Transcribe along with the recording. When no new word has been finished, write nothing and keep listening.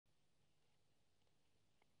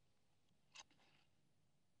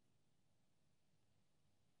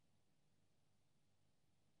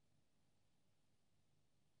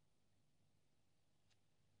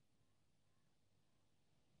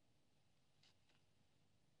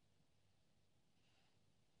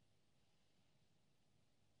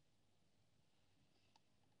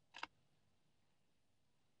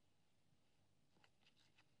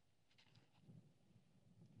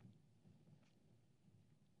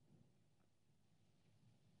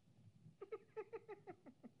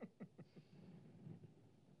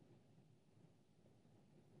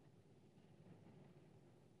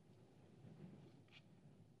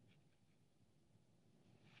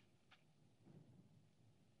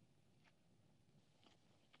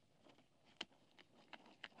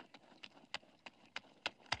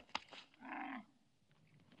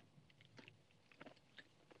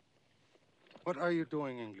What are you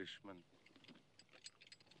doing, Englishman?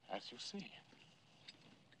 As you see.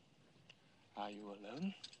 Are you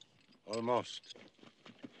alone? Almost.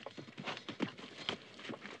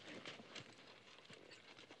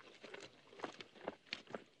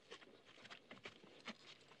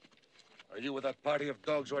 Are you with that party of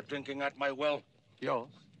dogs who are drinking at my well? Yours?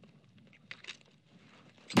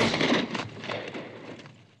 I'm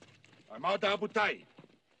Auda Abutai.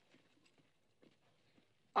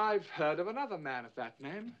 I've heard of another man of that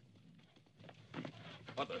name.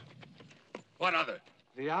 Other? What other?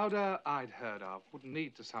 The Auda I'd heard of wouldn't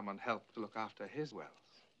need to summon help to look after his wells.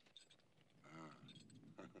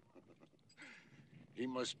 He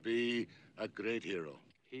must be a great hero.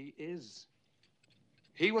 He is.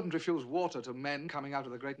 He wouldn't refuse water to men coming out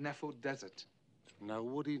of the great Nefu desert. Now,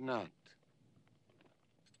 would he not?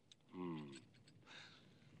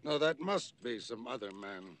 No, that must be some other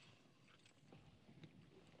man.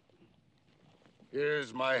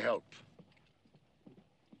 Here's my help.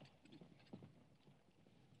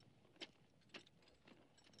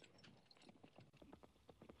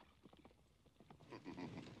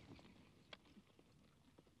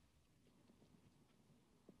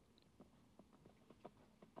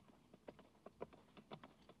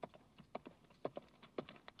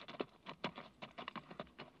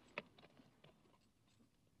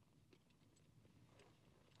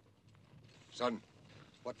 Son,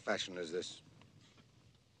 what fashion is this?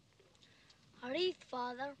 Harith,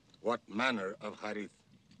 father. What manner of Harith?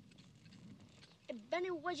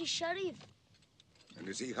 Ibn Waji Sharif. And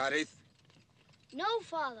is he Harith? No,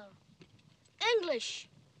 father. English.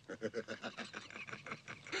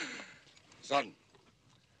 Son,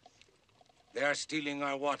 they are stealing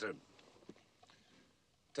our water.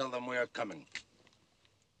 Tell them we are coming.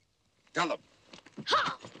 Tell them.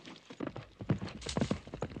 Ha!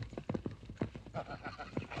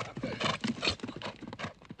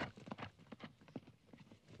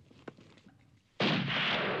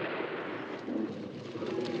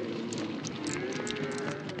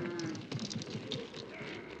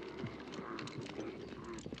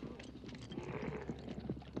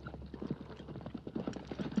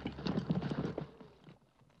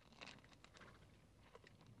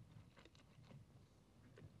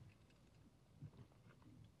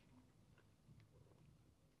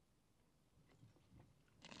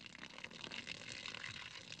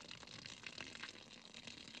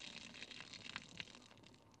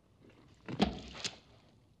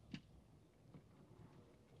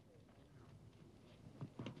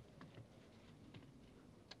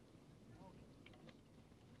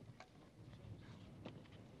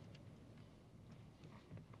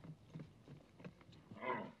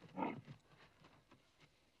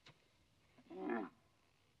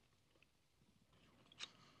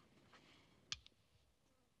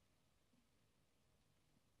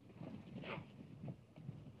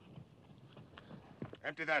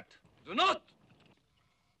 Empty that. Do not!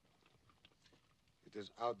 It is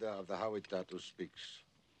Auda of the Hawitat who speaks.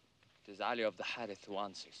 It is Ali of the Harith who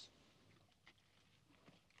answers.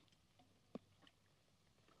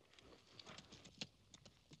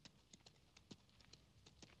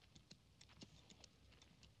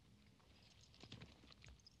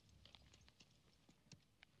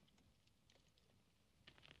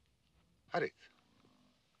 Harith.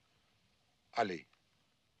 Ali.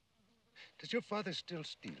 Does your father still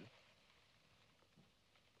steal?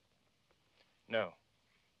 No.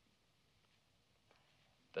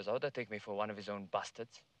 Does Oda take me for one of his own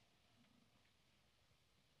bastards?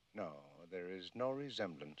 No, there is no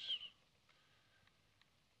resemblance.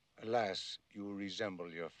 Alas, you resemble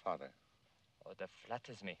your father. Oda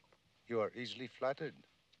flatters me. You are easily flattered.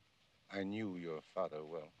 I knew your father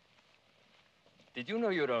well. Did you know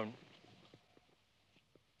your own?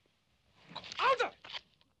 Auda!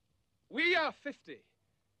 We are 50.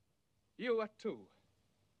 You are 2.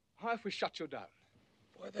 How if we shut you down?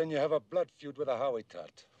 Why, then you have a blood feud with a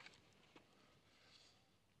Hawitat.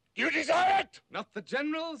 You desire it! Not the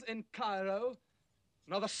generals in Cairo,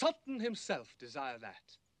 nor the Sultan himself desire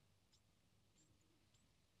that.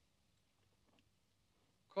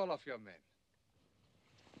 Call off your men.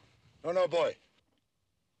 No, no, boy.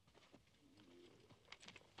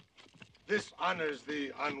 This honors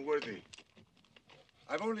the unworthy.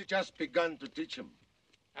 I've only just begun to teach him.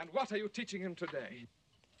 And what are you teaching him today?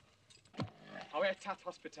 Hawitat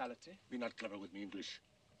hospitality? Be not clever with me, English.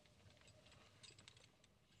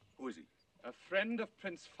 Who is he? A friend of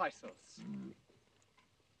Prince Faisal's.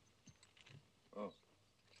 Oh.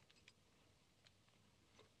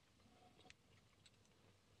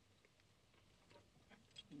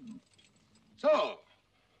 So,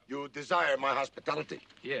 you desire my hospitality?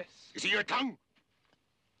 Yes. Is it your tongue?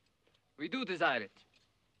 We do desire it.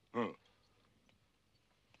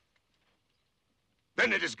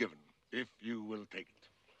 Then it is given, if you will take it.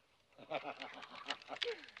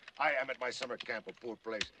 I am at my summer camp, a poor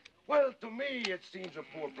place. Well, to me, it seems a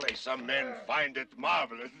poor place. Some men find it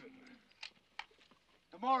marvelous.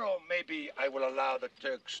 Tomorrow, maybe I will allow the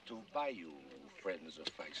Turks to buy you, friends of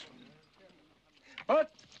Faisal.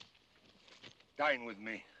 But dine with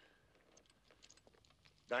me.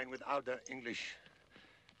 Dine with Auda English.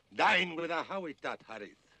 Dine with a Hawitat Harith.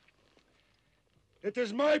 It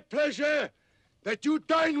is my pleasure that you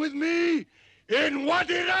dine with me in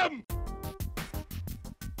Wadi Rum.